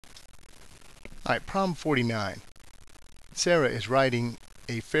Alright, problem 49. Sarah is riding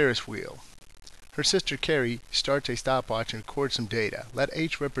a Ferris wheel. Her sister Carrie starts a stopwatch and records some data. Let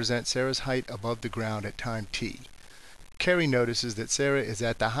H represent Sarah's height above the ground at time t. Carrie notices that Sarah is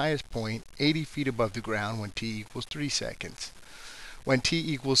at the highest point, 80 feet above the ground, when t equals 3 seconds. When t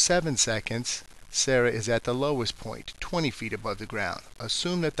equals 7 seconds, Sarah is at the lowest point, 20 feet above the ground.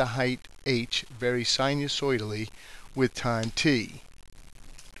 Assume that the height h varies sinusoidally with time t.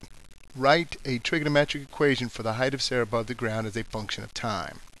 Write a trigonometric equation for the height of Sarah above the ground as a function of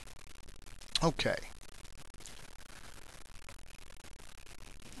time. Okay.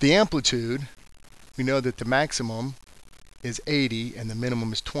 The amplitude, we know that the maximum is 80 and the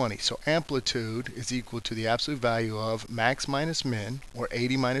minimum is 20. So amplitude is equal to the absolute value of max minus min, or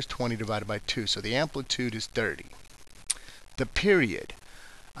 80 minus 20 divided by 2. So the amplitude is 30. The period,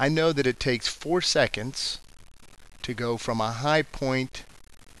 I know that it takes 4 seconds to go from a high point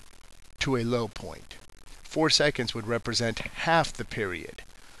to a low point. 4 seconds would represent half the period.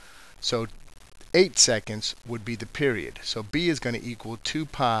 So 8 seconds would be the period. So B is going to equal 2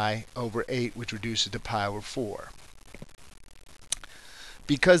 pi over 8, which reduces to pi over 4.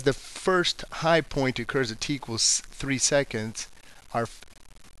 Because the first high point occurs at t equals 3 seconds, our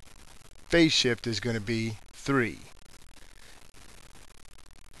phase shift is going to be 3.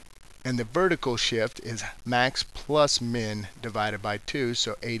 And the vertical shift is max plus min divided by 2,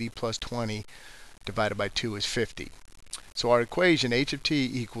 so 80 plus 20 divided by 2 is 50. So our equation, h of t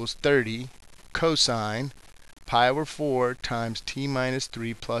equals 30 cosine pi over 4 times t minus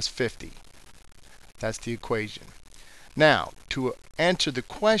 3 plus 50. That's the equation. Now, to answer the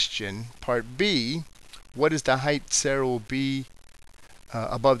question, part B, what is the height Sarah will be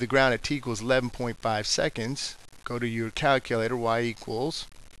above the ground at t equals 11.5 seconds? Go to your calculator, y equals,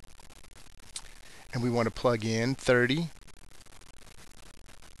 and we want to plug in 30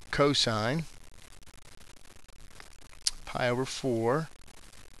 cosine pi over 4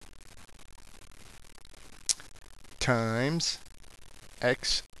 times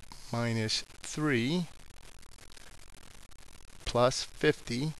x minus 3 plus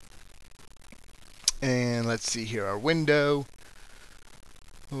 50. And let's see here, our window,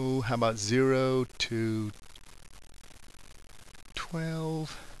 how about 0 to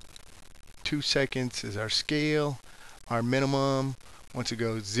 12? 2 seconds is our scale. Our minimum, once it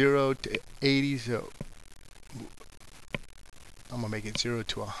goes 0 to 80, so I'm going to make it 0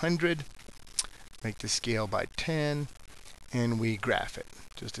 to 100. Make the scale by 10, and we graph it.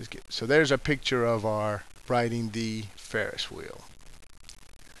 Just as good. So there's a picture of our riding the Ferris wheel.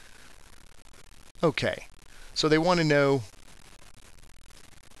 Okay, so they want to know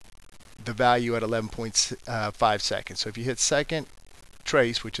the value at 11.5 seconds. So if you hit second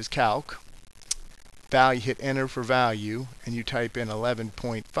trace, which is calc, value, hit enter for value, and you type in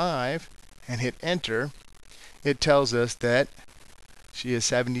 11.5 and hit enter, it tells us that she is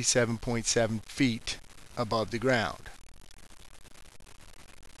 77.7 feet above the ground.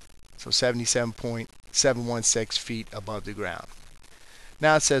 So 77.716 feet above the ground.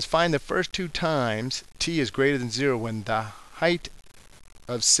 Now it says find the first 2 times t is greater than 0 when the height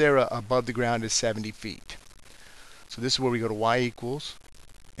of Sarah above the ground is 70 feet. So this is where we go to y equals,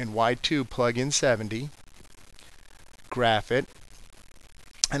 and y2 plug in 70, graph it,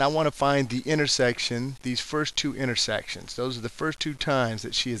 and I want to find the intersection, these first 2 intersections. Those are the first 2 times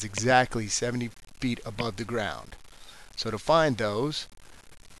that she is exactly 70 feet above the ground. So to find those,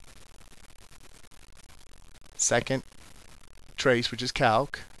 second trace, which is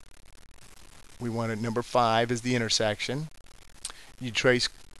calc, we want number 5 is the intersection. You trace,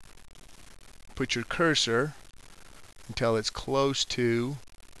 put your cursor until it's close to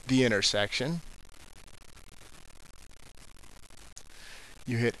the intersection.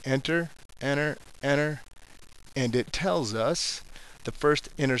 You hit enter, enter, enter, and it tells us the first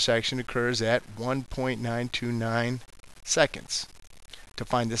intersection occurs at 1.929 seconds. To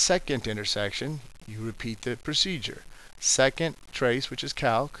find the second intersection, you repeat the procedure. Second trace, which is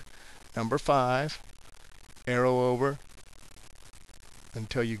calc, number 5, arrow over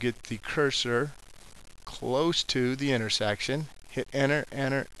until you get the cursor close to the intersection, hit enter,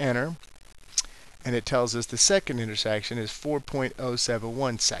 enter, enter, and it tells us the second intersection is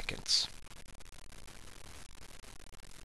 4.071 seconds.